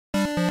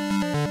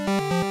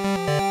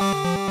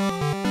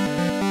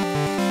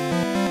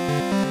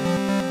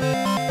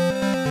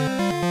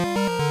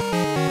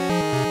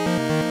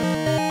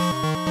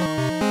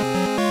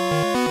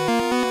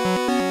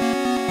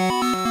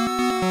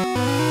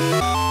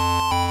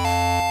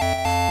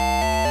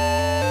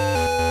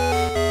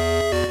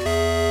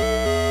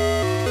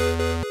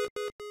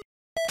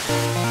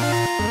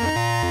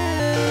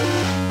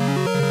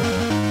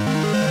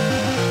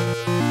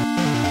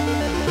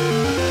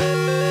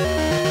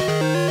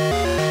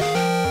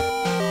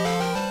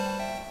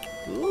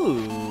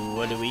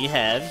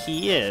have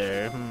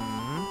here?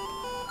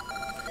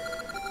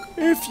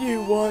 If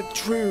you want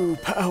true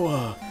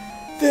power,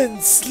 then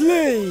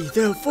slay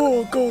the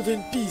 4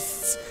 golden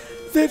beasts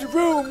that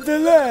roam the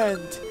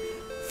land.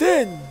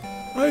 Then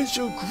I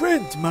shall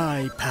grant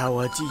my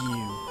power to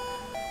you.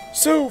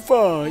 So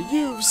far,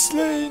 you've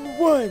slain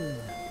 1.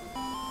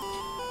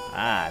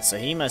 Ah, so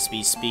he must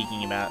be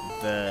speaking about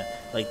the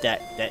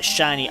that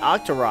shiny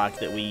Octorok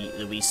that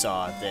we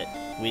saw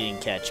that we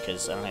didn't catch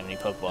because I don't have any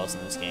Pokeballs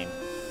in this game.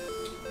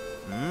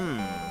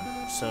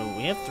 So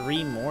we have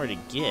 3 more to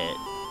get.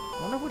 I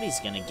wonder what he's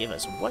gonna give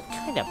us. What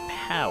kind of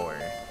power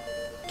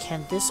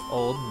can this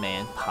old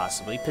man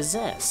possibly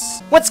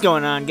possess? What's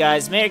going on,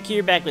 guys? MariK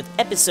here, back with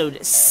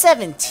episode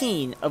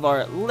 17 of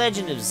our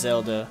Legend of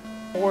Zelda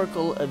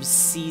Oracle of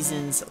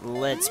Seasons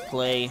Let's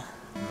Play.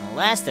 In the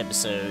last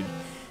episode,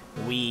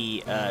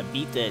 we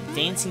beat the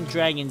Dancing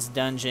Dragons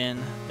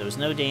dungeon. There was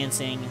no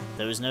dancing,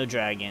 there was no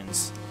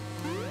dragons,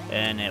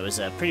 and it was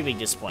a pretty big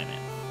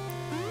disappointment.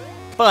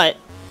 But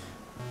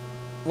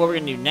what we're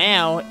going to do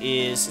now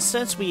is,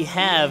 since we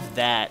have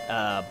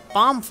that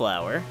bomb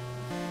flower,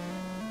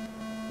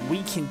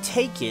 we can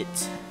take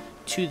it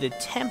to the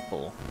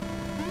temple,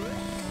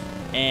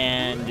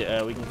 and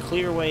we can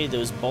clear away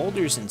those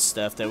boulders and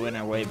stuff that went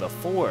our way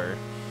before,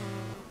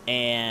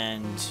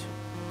 and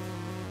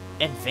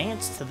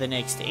advance to the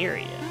next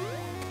area.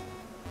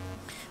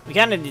 We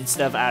kind of did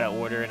stuff out of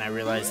order, and I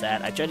realized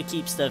that. I try to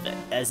keep stuff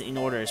as in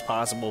order as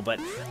possible, but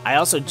I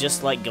also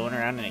just like going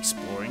around and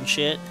exploring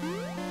shit.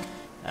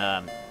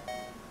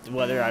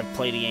 Whether I've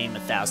played a game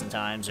 1,000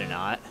 times or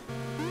not,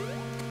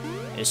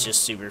 it's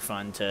just super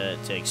fun to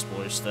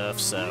explore stuff.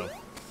 So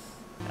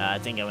I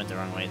think I went the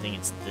wrong way. I think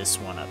it's this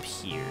one up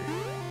here.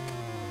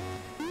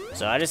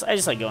 So I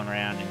just like going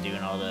around and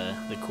doing all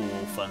the cool,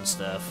 fun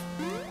stuff.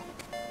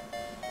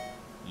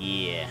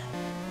 Yeah.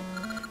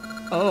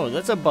 Oh,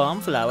 that's a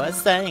bomb flower.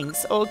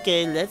 Thanks.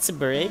 Okay, let's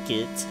break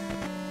it.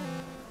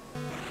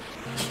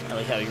 I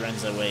like how he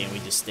runs away and we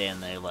just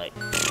stand there like...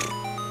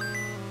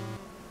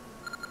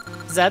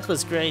 That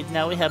was great.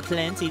 Now we have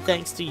plenty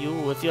thanks to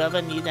you. If you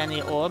ever need any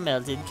ore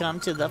melted, come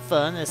to the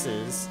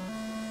furnaces.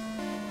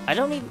 I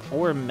don't need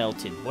ore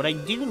melted. What I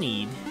do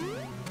need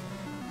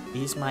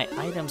is my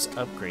items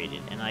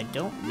upgraded, and I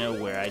don't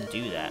know where I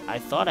do that. I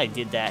thought I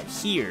did that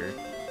here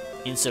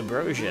in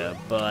Subrosia,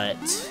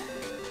 but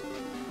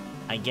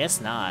I guess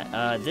not.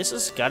 This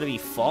has got to be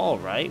fall,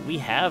 right?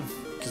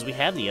 Because we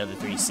have the other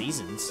 3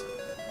 seasons.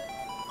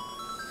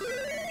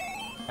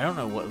 I don't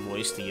know what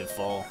voice to give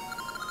fall.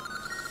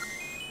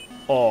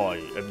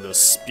 I am the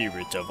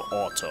spirit of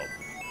autumn.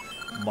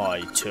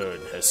 My turn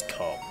has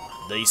come.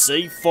 They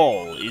say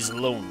fall is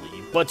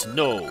lonely, but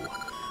no.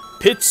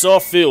 Pits are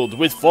filled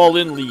with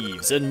fallen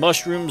leaves, and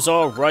mushrooms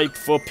are ripe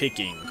for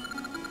picking.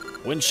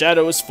 When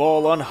shadows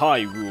fall on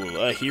Hyrule,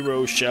 a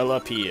hero shall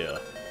appear.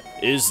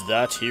 Is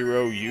that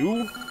hero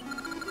you?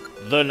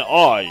 Then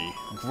I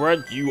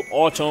grant you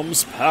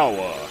autumn's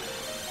power.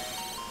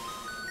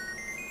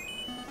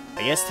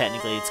 I guess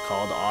technically it's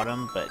called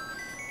autumn, but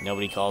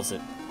nobody calls it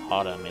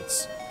autumn.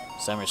 It's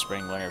summer,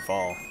 spring, winter,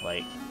 fall.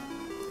 Like,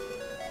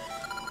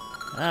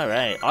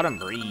 alright, autumn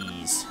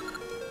breeze.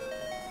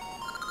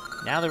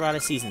 Now the Rod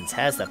of Seasons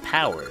has the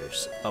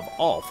powers of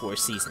all 4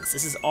 seasons.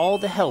 This is all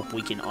the help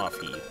we can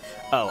offer you.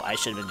 Oh, I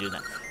should have been doing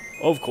that.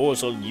 Of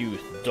course, on you,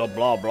 the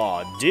blah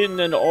blah. Din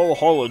and all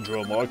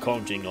Holodrum are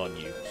counting on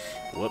you.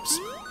 Whoops.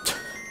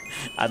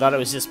 I thought it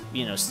was just,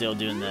 you know, still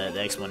doing the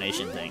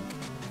explanation thing.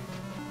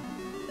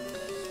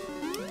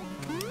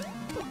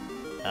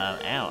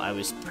 Ow, I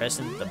was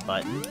pressing the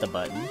button.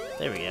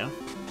 There we go.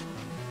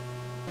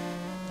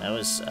 That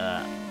was,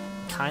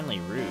 kindly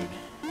rude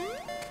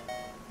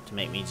to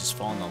make me just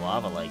fall in the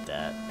lava like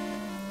that.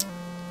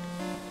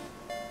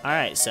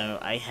 Alright, so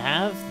I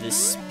have the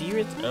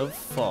Spirit of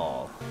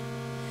Fall.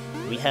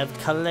 We have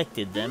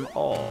collected them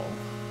all.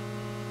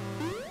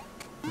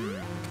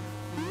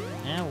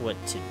 Now what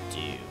to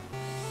do?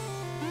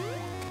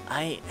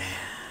 I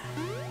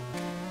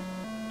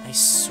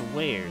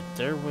swear,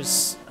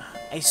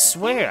 I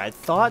swear, I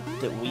thought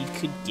that we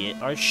could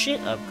get our shit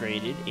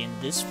upgraded in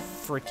this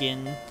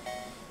frickin'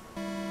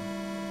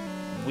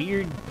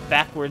 weird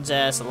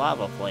backwards-ass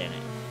lava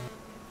planet.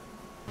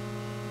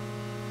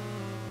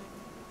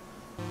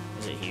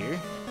 Is it here?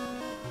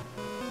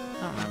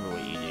 I don't remember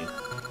what you do.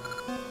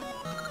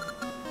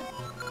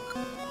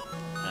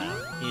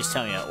 Oh, you just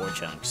tell me about ore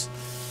chunks.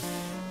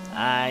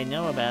 I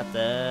know about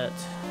that.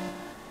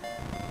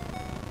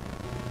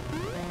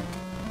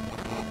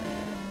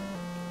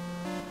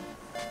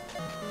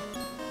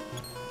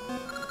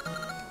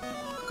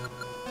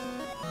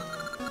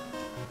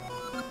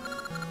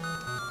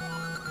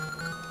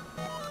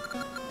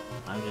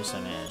 I'm just a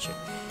manager.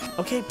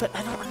 Okay, but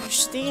I don't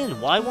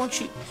understand. Why won't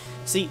you...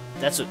 See,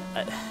 that's what...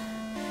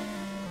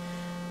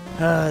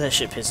 that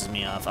shit pisses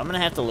me off. I'm gonna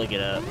have to look it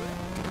up.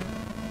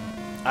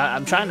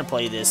 I'm trying to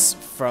play this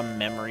from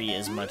memory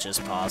as much as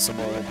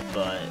possible,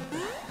 but...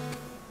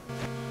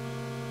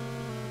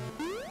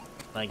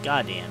 Like,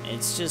 goddamn,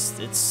 it's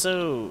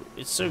so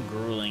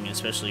grueling,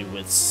 especially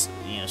with,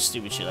 you know,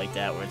 stupid shit like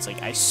that, where it's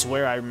like, I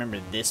swear I remember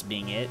this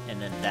being it,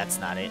 and then that's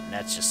not it, and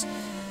that's just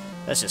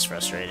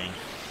frustrating.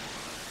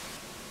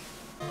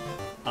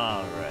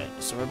 Alright,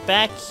 so we're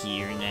back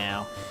here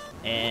now,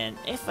 and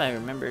if I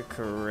remember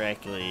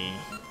correctly,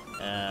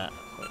 wait,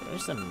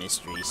 where's the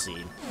mystery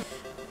seed?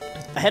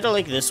 I had to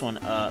look this one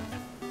up,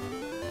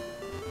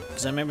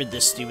 because I remembered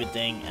this stupid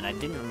thing, and I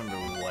didn't remember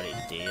what it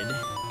did.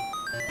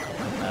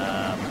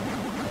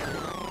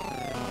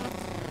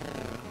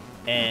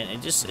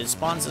 And it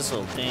spawns this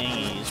little thing,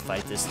 and you just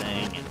fight this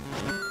thing,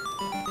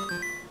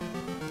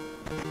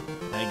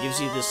 and it gives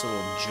you this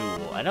little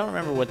jewel. I don't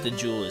remember what the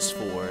jewel is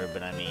for,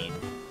 but I mean,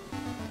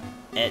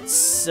 at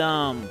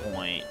some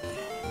point,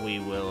 we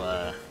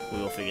will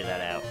figure that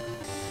out.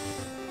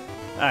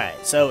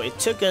 Alright, so it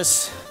took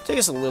us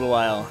a little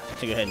while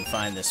to go ahead and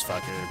find this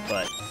fucker,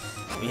 but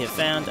we have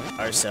found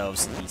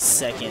ourselves the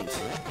second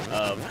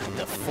of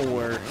the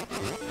 4.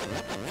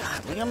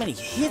 God, look how many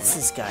hits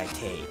this guy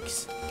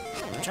takes.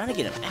 I'm trying to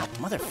get him out,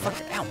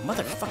 motherfucker, out,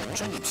 motherfucker. I'm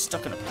trying to get him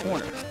stuck in a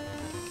corner. In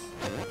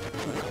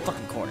a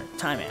fucking corner.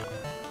 Timeout.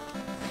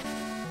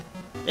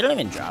 They don't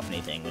even drop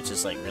anything, which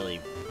is, like, really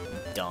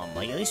dumb.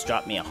 Like, at least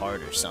drop me a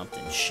heart or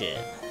something. Shit.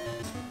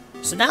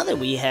 So now that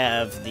we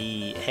have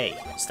the... Hey,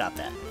 stop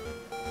that.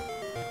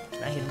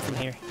 Can I hit him from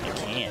here? I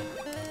can.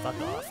 Fuck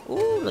off.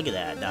 Ooh, look at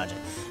that, dodging.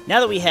 Now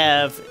that we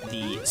have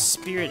the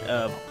Spirit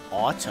of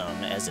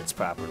Autumn, as it's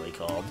properly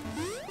called,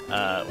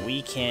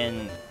 we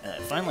can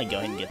finally go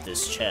ahead and get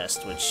this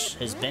chest, which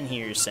has been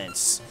here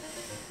since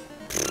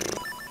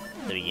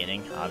the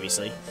beginning,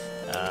 obviously.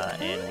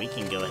 And we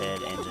can go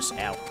ahead and just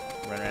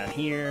run around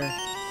here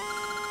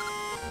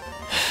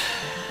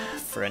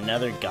for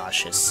another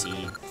gaseous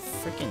seed.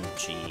 Freaking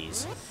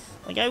jeez.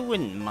 Like, I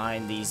wouldn't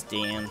mind these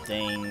damn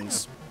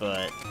things,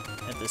 but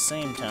at the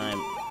same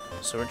time...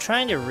 So we're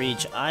trying to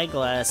reach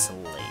Eyeglass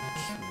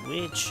Lake,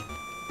 which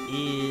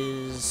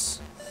is...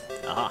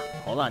 Aha,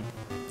 hold on.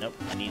 Nope,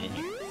 I need it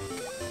here.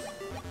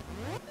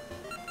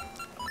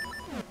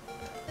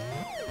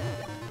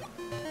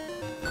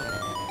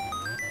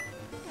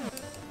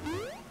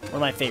 One of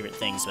my favorite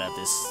things about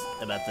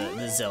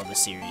the Zelda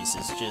series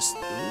is just, ooh,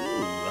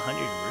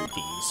 100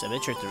 rupees. I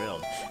bet you're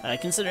thrilled.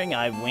 Considering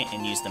I went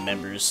and used the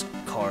members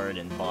card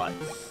and bought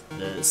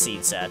the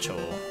seed satchel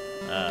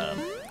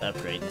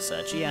upgrade and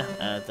such, yeah,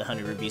 the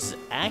 100 rupees is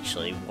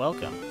actually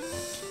welcome.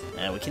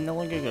 We can no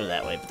longer go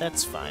that way, but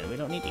that's fine. We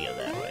don't need to go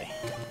that way.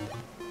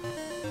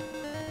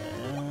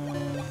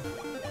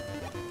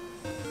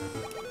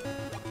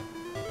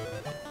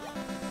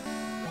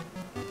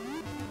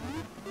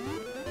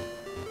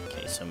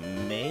 Okay, so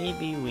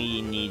maybe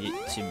we need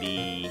it to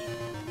be...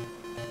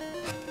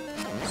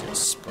 Is it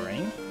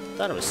spring? I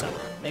thought it was summer.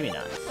 Maybe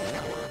not.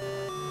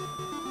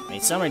 I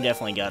mean, summer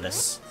definitely got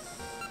us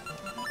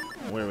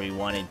where we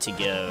wanted to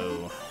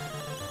go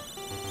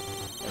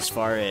as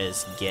far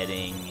as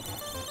getting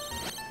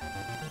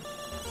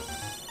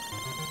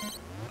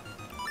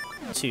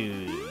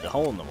to the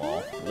hole in the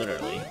wall,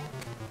 literally.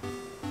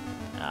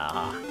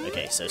 Aha.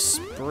 Okay, so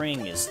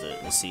spring is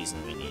the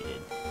season we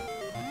needed.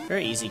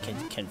 Very easy to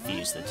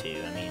confuse the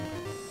two. I mean,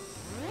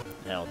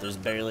 hell, there's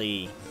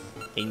barely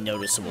a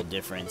noticeable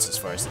difference as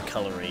far as the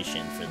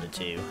coloration for the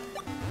two.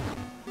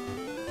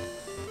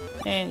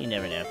 And you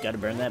never know. Gotta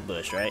burn that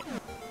bush, right?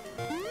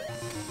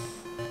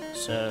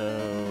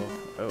 So...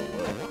 Oh,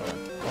 whoa,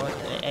 hold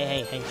on.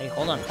 Hey,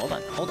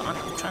 hold on.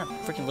 I'm trying to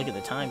freaking look at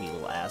the time, you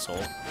little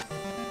asshole.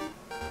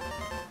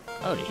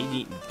 Oh, did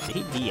he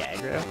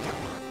de-aggro?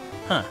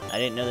 Huh, I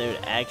didn't know they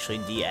would actually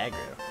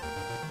de-aggro.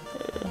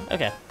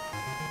 Okay.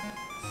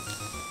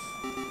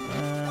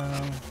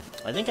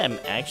 I think I'm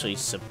actually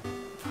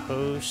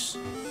supposed...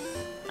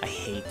 I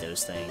hate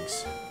those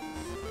things.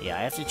 Yeah,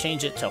 I have to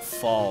change it to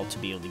fall to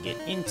be able to get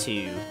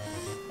into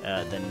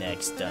the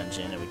next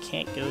dungeon, and we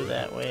can't go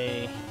that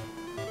way.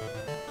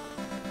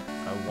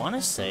 I want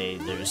to say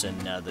there's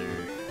another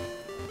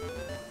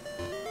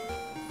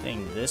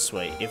thing this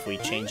way if we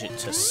change it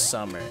to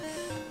summer.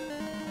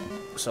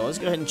 So let's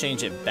go ahead and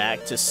change it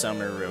back to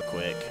summer real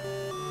quick.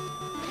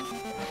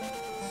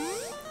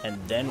 And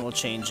then we'll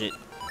change it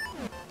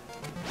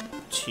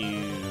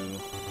to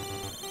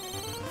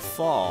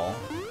fall.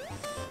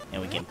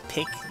 And we can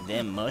pick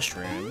them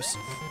mushrooms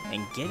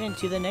and get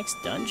into the next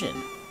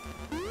dungeon.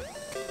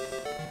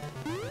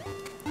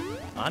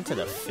 On to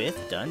the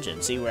 5th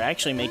dungeon. See, we're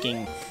actually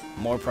making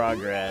more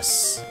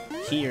progress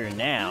here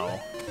now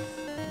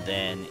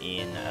than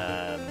in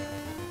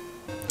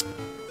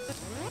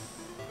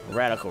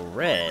Radical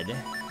Red.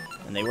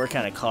 And they were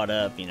kind of caught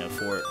up, you know,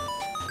 for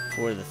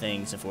the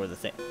things and for the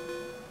thing.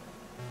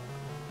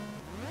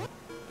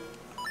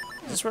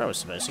 Is this where I was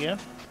supposed to go?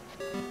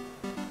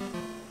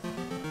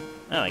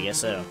 Oh, I guess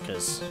so,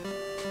 because...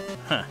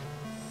 Huh.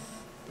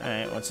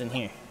 Alright, what's in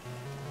here?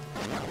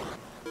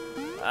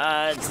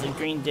 It's the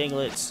green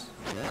diglets.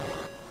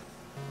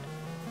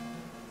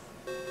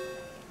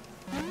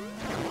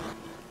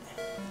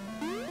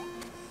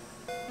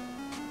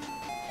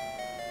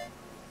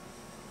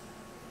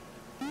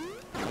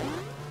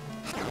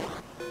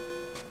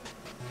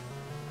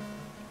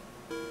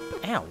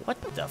 Ow,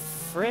 what the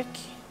frick?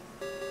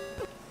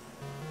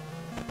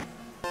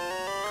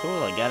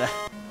 Cool, I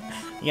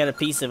got a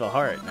piece of a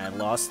heart, and I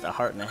lost a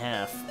heart and a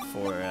half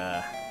for,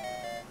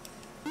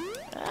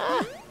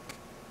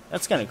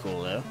 That's kind of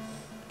cool, though.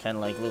 Kind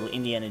of like little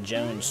Indiana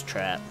Jones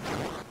trap.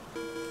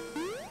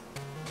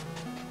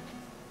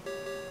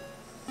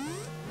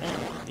 Man,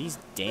 these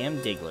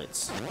damn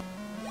Diglets.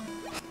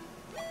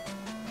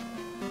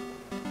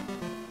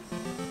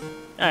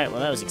 Alright,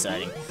 well that was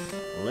exciting.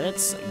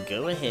 Let's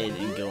go ahead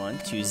and go on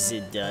to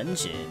the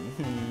dungeon.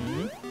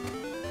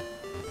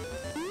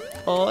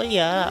 Oh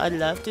yeah, I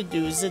love to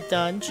do the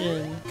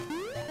dungeon.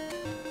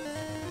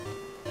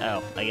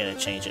 Oh, I gotta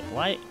change it.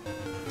 Why?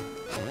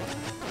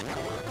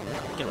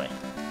 Get away.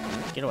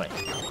 Get away.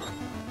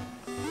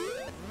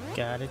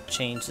 Gotta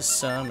change the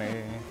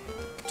summer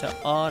to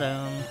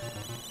autumn.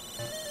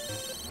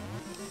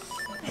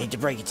 Hate to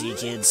break it to you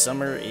kids,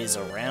 summer is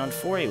around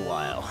for a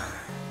while.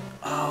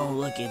 Oh,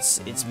 look,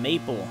 it's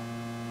Maple.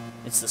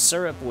 It's the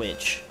syrup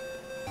witch.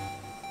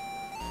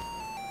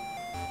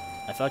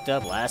 I fucked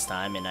up last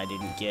time and I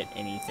didn't get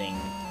anything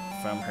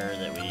from her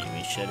that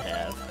we should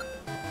have.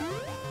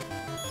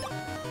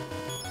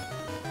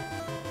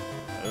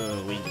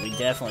 Oh, we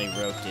definitely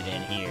roped it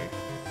in here.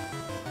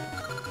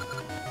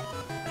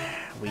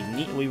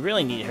 We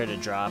really need her to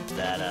drop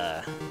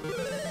that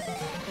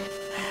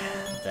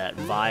that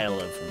vial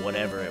of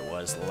whatever it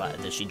was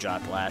that she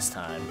dropped last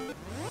time.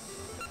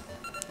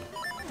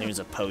 I think it was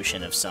a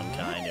potion of some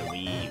kind, and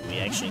we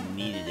actually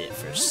needed it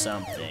for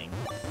something.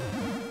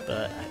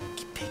 But I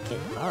can pick it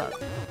up.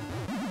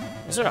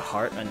 Is there a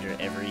heart under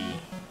every...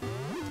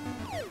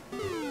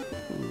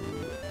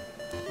 Ooh.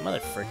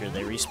 Motherfricker,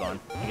 they respawn.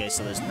 Okay,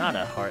 so there's not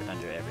a heart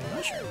under every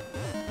mushroom.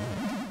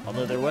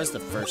 Although there was the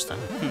first time.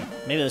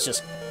 Maybe that's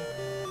just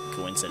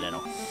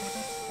coincidental.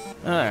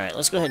 Alright,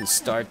 let's go ahead and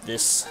start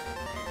this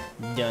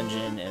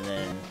dungeon, and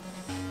then...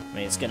 I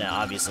mean, it's gonna,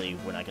 obviously,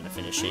 we're not gonna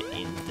finish it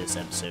in this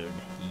episode.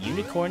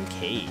 Unicorn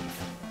Cave.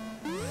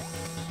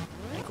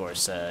 And of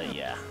course,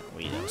 yeah,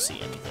 we don't see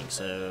anything,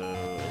 so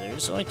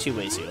there's only two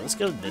ways here. Let's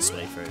go this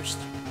way first.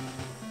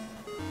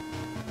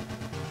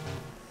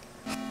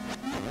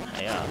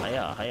 Hiya,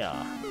 hiya,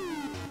 hiya.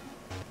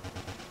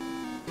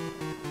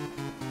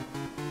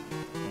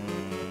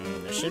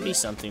 There should be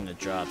something that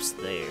drops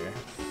there.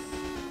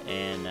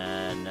 And,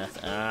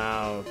 nothing.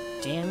 Oh,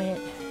 damn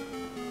it.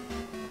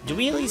 Do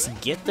we at least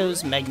get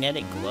those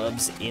magnetic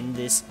gloves in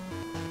this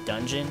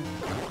dungeon?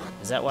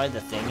 Is that why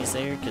the thing is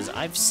there? Because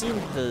I've seen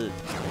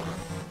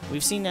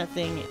we've seen that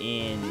thing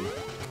in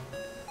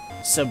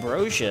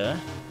Subrosia,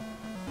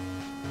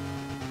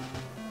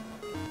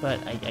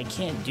 but I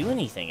can't do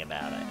anything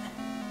about it.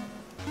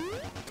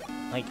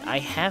 Like,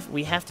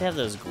 we have to have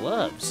those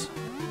gloves.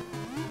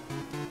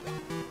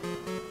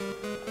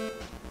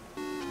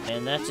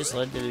 And that just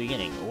led to the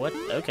beginning. What?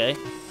 Okay.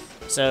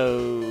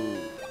 So...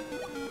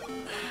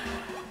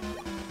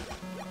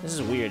 This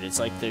is weird. It's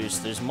like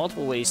there's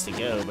multiple ways to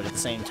go, but at the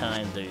same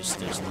time, there's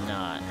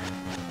not.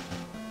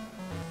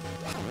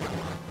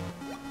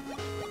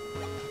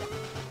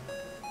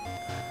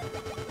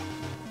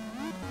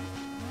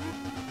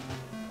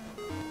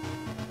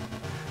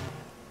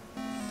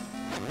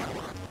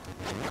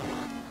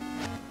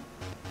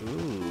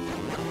 Ooh.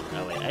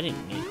 Oh wait, I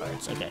didn't need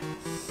hearts. Okay.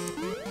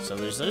 So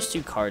there's those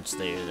two carts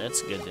there.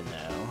 That's good to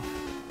know.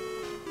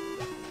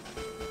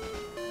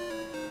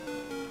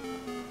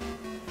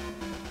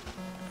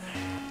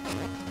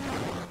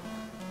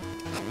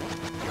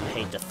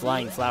 The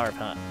flying flower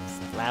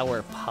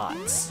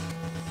pots.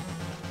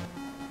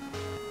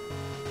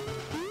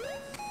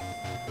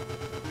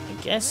 I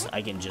guess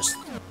I can just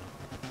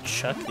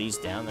chuck these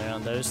down there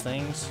on those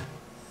things.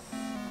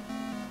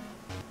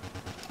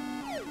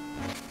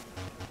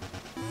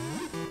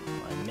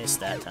 I missed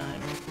that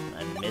time.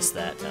 I missed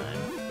that time.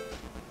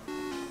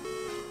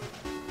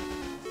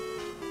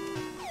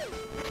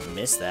 I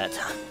missed that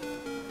time.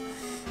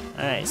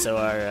 Alright, so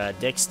our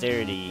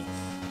dexterity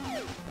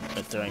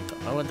of throwing...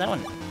 Oh,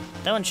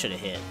 that one should have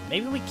hit.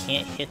 Maybe we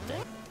can't hit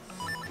them.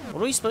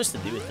 What are we supposed to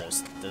do with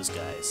those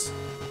guys?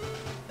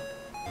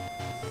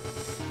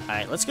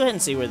 Alright, let's go ahead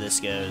and see where this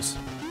goes.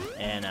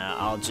 And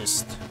I'll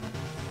just...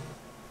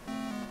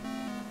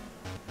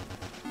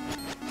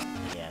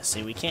 Yeah,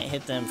 see, we can't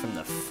hit them from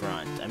the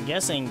front. I'm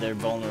guessing they're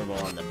vulnerable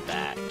on the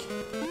back.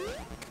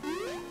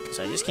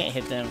 So I just can't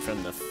hit them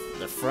from the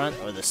front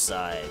or the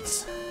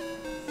sides.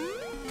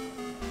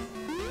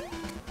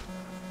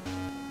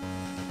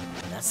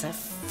 And that's that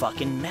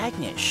fucking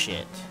magnet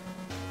shit.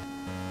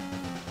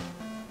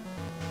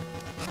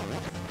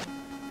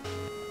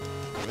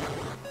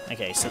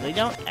 Okay, so they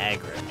don't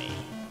aggro me.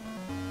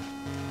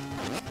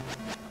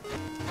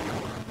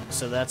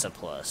 So that's a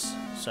plus.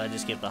 So I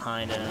just get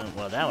behind him.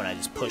 Well, that one I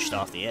just pushed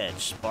off the edge,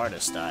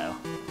 Sparta style.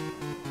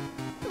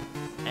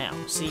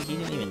 Ow. See, he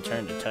didn't even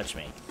turn to touch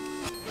me.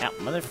 Ow,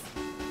 mother...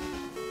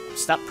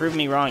 Stop proving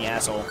me wrong,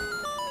 asshole.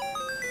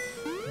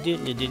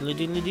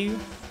 Doodle-doodle-doodle-doo.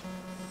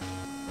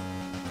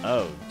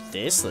 Oh,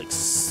 this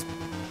looks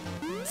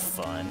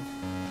fun.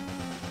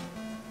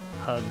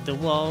 Hug the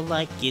wall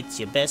like it's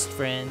your best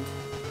friend.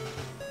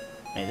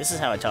 Man, this is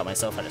how I taught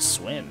myself how to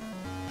swim.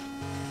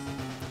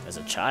 As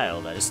a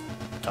child, I just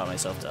taught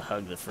myself to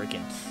hug the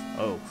freaking...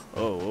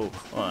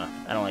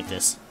 I don't like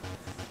this.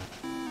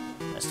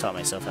 I just taught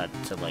myself how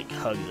to, like,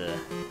 hug the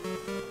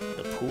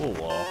pool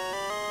wall.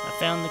 I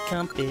found the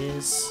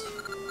compass.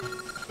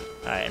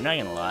 Alright, I'm not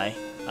gonna lie.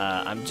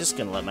 I'm just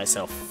gonna let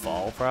myself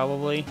fall,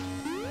 probably.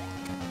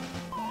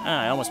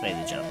 I almost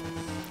made the jump.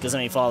 Because, I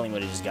mean, falling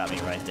would have just got me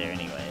right there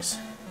anyways.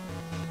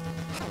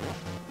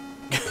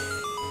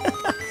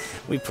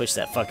 We pushed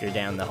that fucker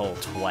down the hole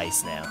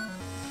twice now.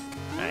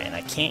 Alright, and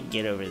I can't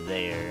get over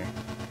there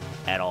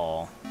at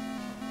all.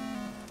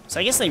 So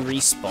I guess they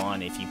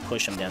respawn if you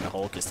push them down the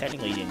hole, because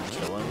technically you didn't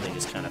kill them, they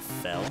just kind of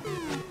fell.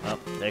 Oh,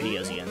 there he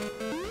goes again.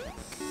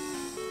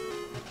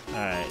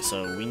 Alright,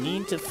 so we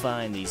need to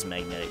find these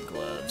magnetic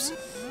gloves.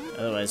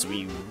 Otherwise,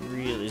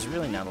 there's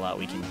really not a lot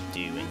we can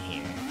do in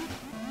here.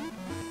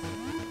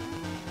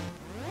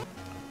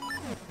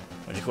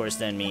 Which, of course,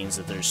 then means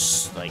that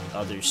there's, like,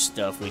 other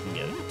stuff we can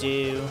go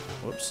do.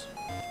 Whoops.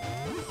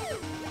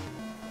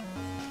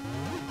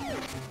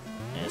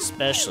 And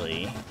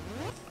especially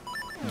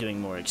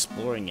doing more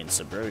exploring in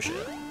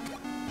Subrosia.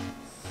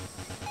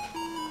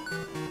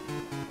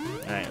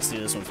 Alright, let's do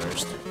this one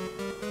first.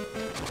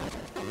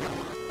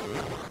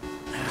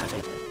 Ah,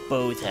 they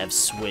both have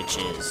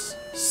switches.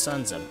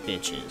 Sons of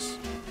bitches.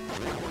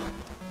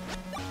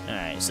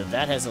 Alright, so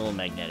that has a little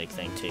magnetic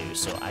thing too,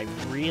 so I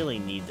really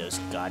need those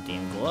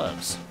goddamn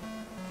gloves.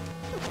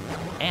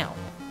 Ow.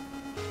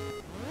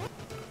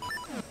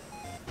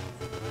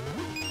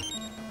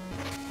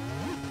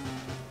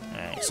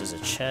 Alright, so there's a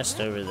chest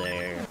over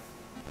there.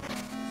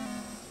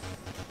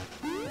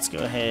 Let's go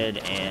ahead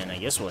and I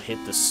guess we'll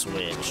hit the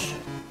switch.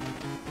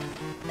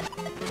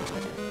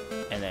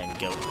 And then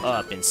go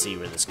up and see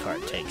where this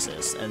cart takes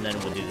us. And then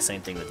we'll do the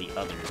same thing with the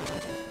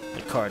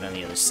cart on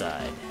the other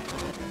side.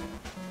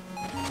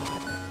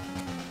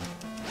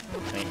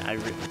 I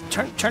mean,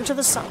 turn to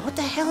the side. What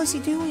the hell is he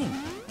doing?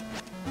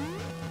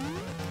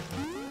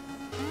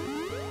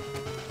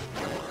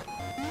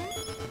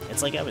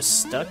 It's like I was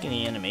stuck in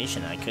the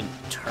animation and I couldn't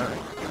turn.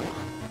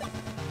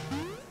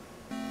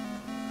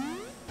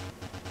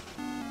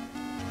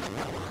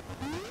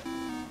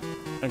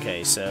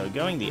 Okay, so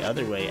going the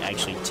other way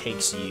actually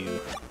takes you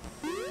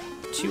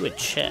to a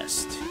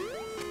chest.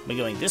 But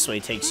going this way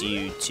takes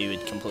you to a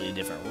completely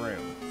different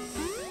room.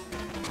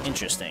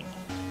 Interesting.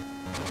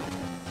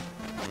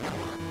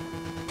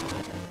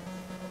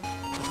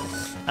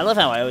 I love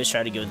how I always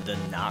try to go the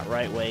not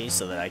right way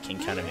so that I can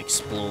kind of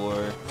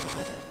explore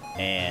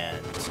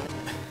and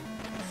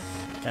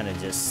kind of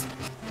just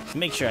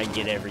make sure I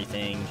get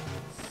everything,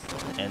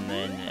 and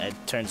then it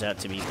turns out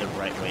to be the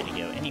right way to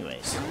go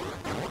anyways.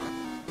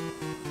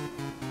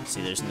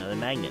 See, there's another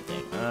magnet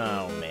thing.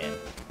 Oh, man.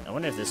 I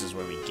wonder if this is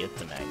where we get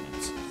the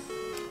magnets.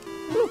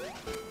 Woo!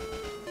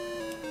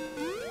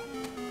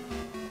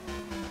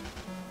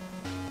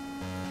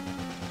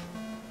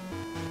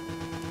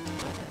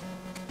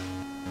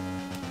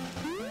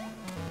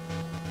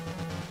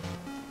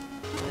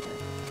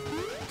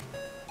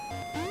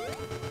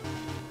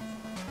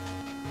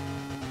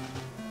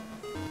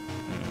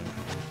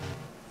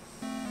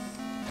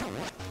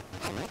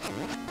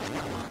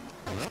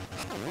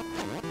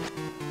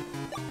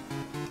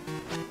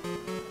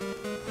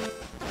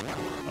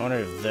 I wonder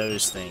if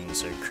those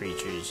things are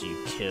creatures you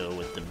kill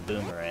with the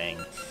boomerang,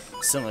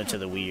 similar to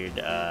the weird,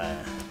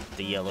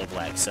 the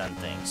yellow-black sun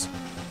things.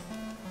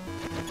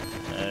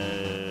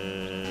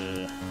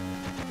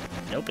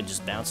 Nope, it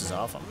just bounces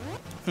off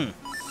them.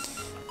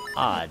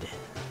 Odd.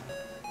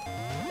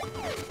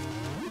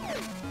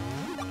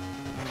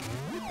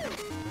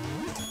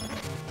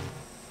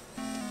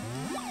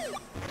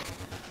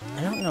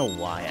 I don't know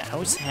why. I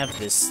always have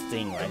this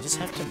thing where I just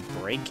have to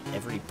break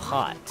every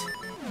pot.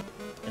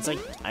 It's like,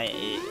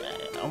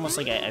 almost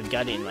like I've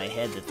got it in my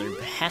head that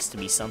there has to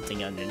be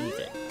something underneath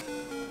it.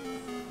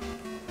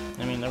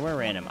 I mean, there were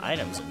random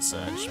items and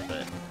such,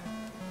 but...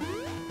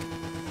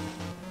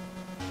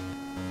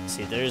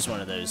 See, there's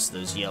one of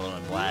those yellow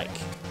and black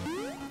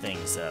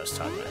things that I was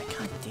talking about.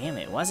 God damn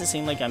it, why does it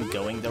seem like I'm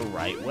going the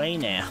right way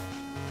now?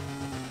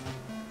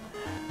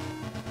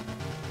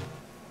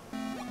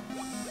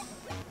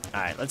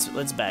 Alright,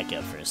 let's back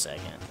up for a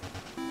second.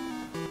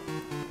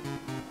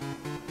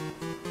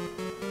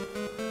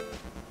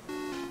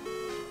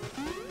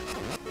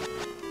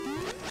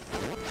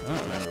 I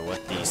don't remember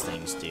what these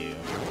things do.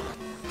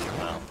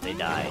 Well, they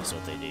die is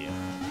what they do.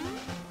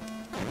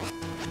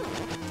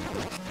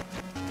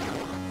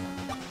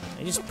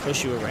 They just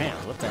push you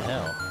around. What the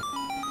hell?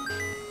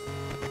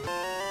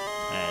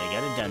 Alright, I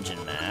got a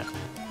dungeon map.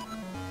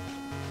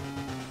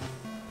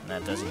 And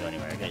that doesn't go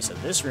anywhere. Okay, so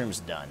this room's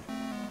done.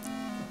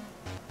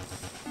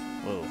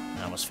 Whoa,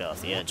 I almost fell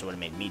off the edge. It would have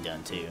made me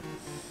done, too.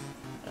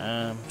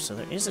 So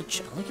there is a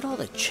look at all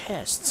the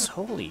chests.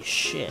 Holy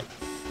shit.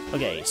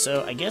 Okay,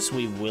 so I guess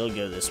we will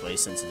go this way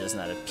since it does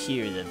not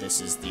appear that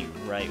this is the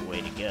right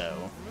way to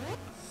go.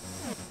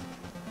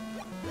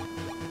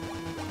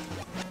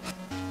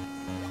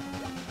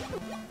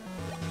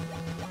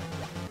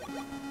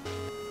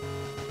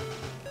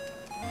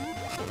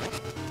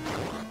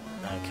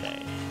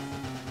 Okay.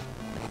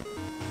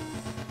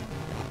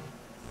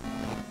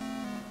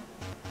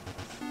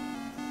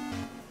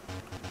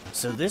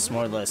 So this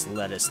more or less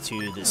led us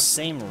to the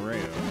same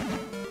room.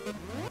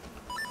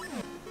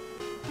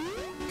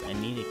 I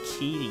need a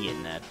key to get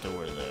in that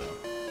door, though.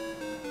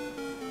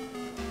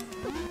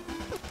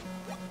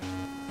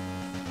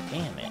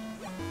 Damn it.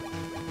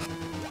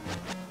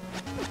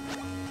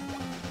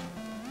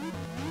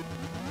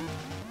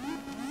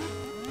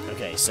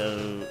 Okay,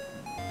 so...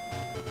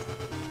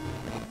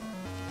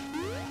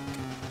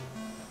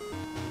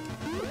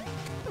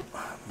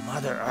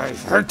 Mother, I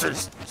hate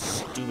these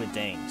stupid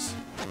things.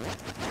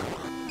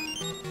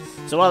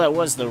 So while that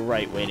was the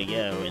right way to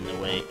go, in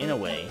a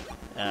way,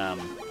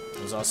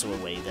 there's also a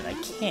way that I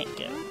can't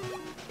go.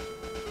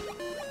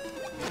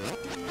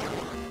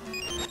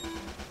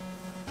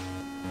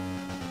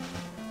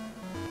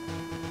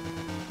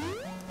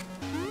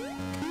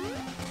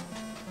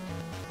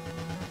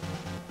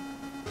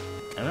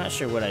 I'm not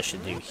sure what I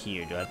should do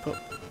here. Do I put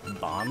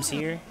bombs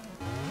here?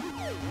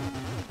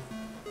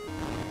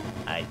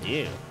 I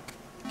do.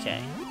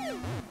 Okay.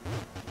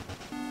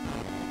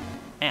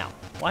 Ow.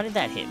 Why did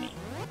that hit me?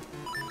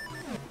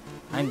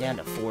 I'm down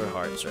to 4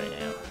 hearts right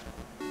now.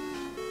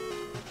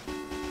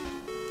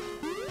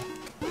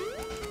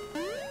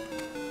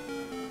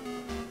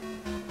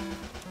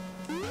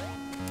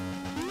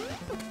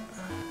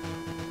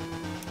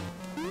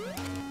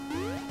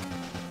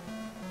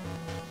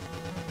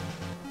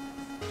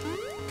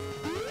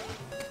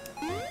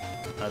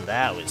 Oh,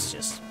 that was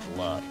just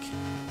luck.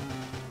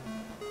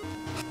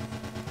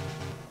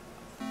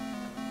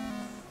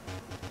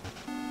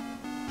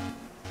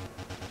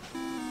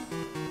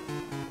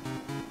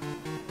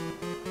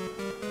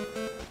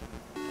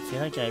 I feel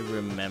like I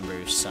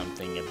remember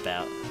something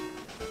about...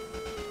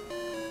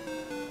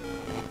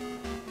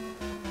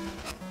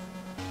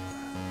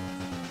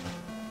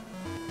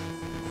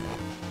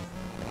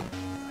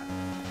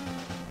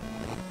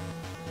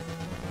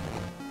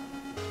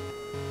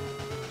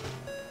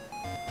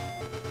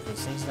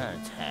 These things not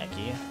attack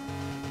you.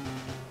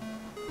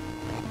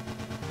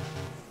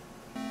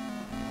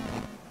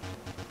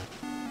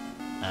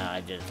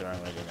 I did it the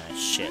wrong way, didn't I?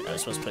 Shit, I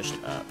was supposed to push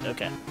it up.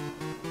 Okay.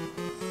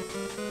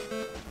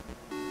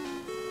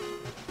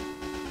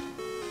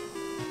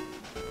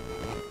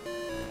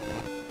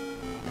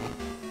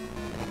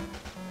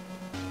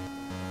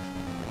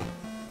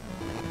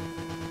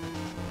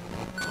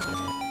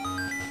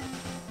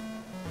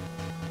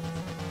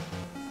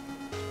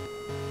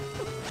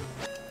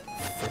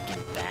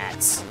 Freaking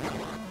bats.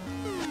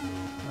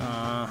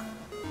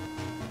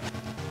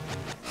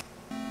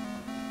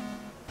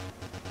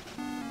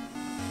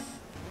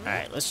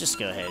 Alright, let's just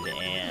go ahead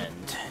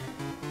and...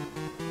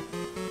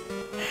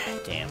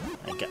 Damn,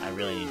 I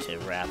really need to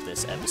wrap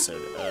this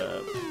episode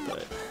up,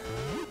 but...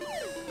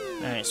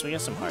 Alright, so we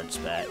got some hearts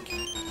back.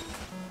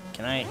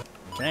 Can I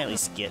at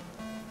least get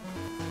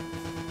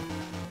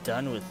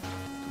done with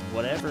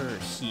whatever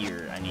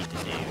here I need to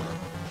do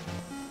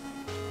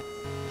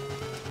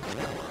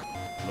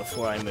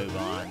before I move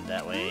on?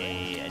 That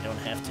way I don't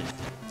have to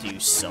do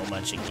so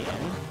much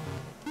again.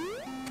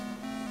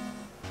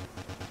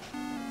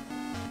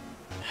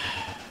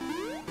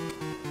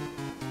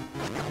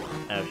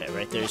 Okay,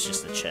 right there's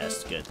just the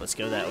chest. Good. Let's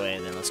go that way,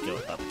 and then let's go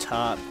up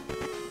top.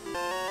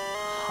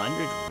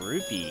 100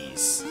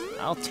 rupees.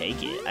 I'll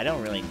take it. I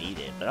don't really need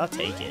it, but I'll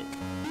take it.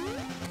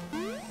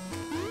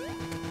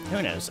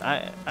 Who knows?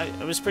 I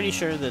was pretty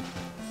sure that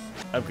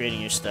upgrading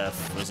your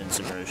stuff was in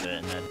Subversia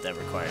and that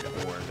required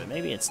ore, but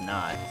maybe it's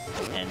not.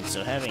 And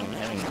so having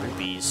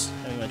rupees,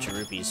 having a bunch of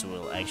rupees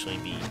will actually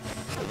be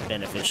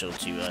beneficial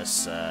to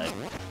us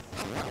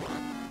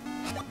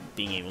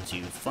being able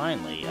to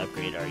finally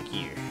upgrade our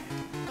gear.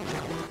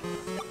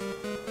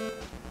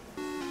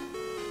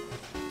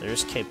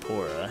 There's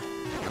Kapora.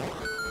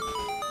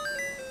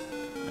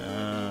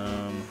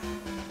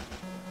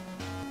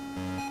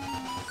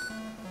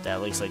 That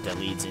looks like that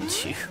leads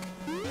into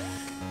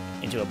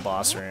a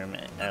boss room,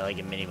 or like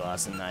a mini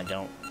boss, and I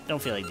don't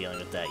feel like dealing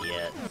with that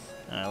yet.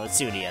 Let's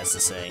see what he has to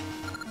say.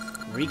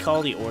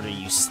 Recall the order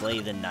you slay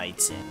the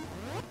knights in.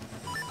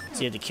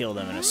 So you have to kill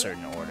them in a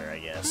certain order, I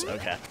guess.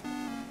 Okay.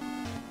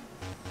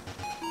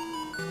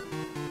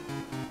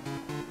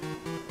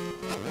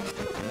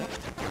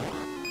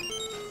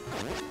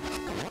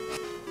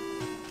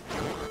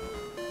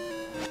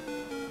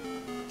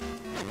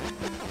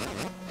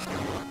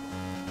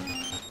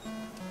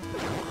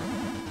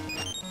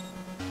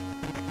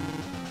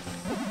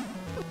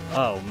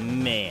 Oh,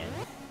 man.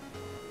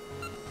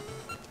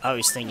 I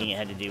was thinking it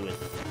had to do with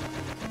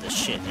the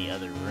shit in the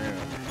other room.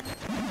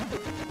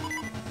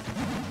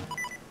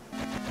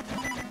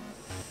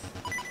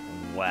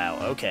 Wow,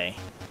 okay.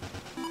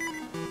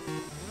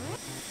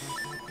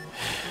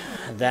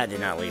 That did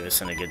not leave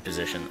us in a good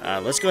position.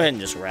 Let's go ahead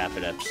and just wrap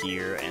it up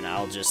here, and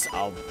I'm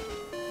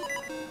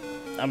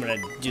gonna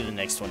do the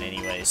next one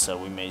anyway, so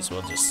we may as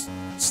well just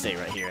stay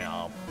right here, and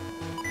I'll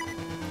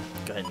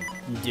go ahead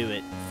and do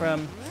it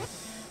from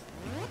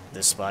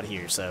this spot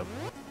here. So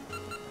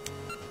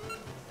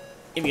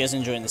if you guys are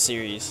enjoying the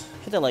series,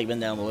 hit that like button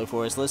down below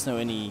for us. Let us know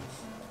any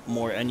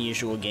more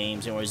unusual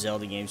games, any more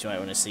Zelda games you might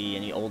want to see,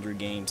 any older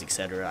games,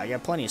 etc. I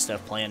got plenty of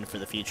stuff planned for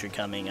the future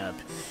coming up,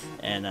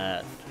 and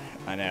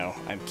I know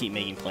I keep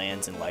making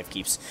plans and life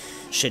keeps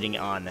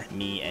shitting on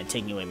me and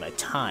taking away my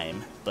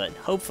time, but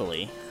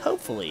hopefully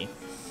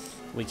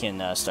we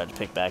can start to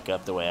pick back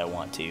up the way I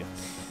want to.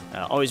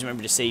 Always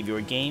remember to save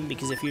your game,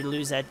 because if you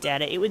lose that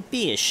data, it would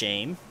be a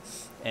shame.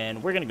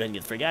 And we're going to go ahead and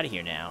get the frick out of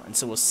here now, and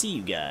so we'll see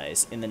you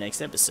guys in the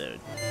next episode.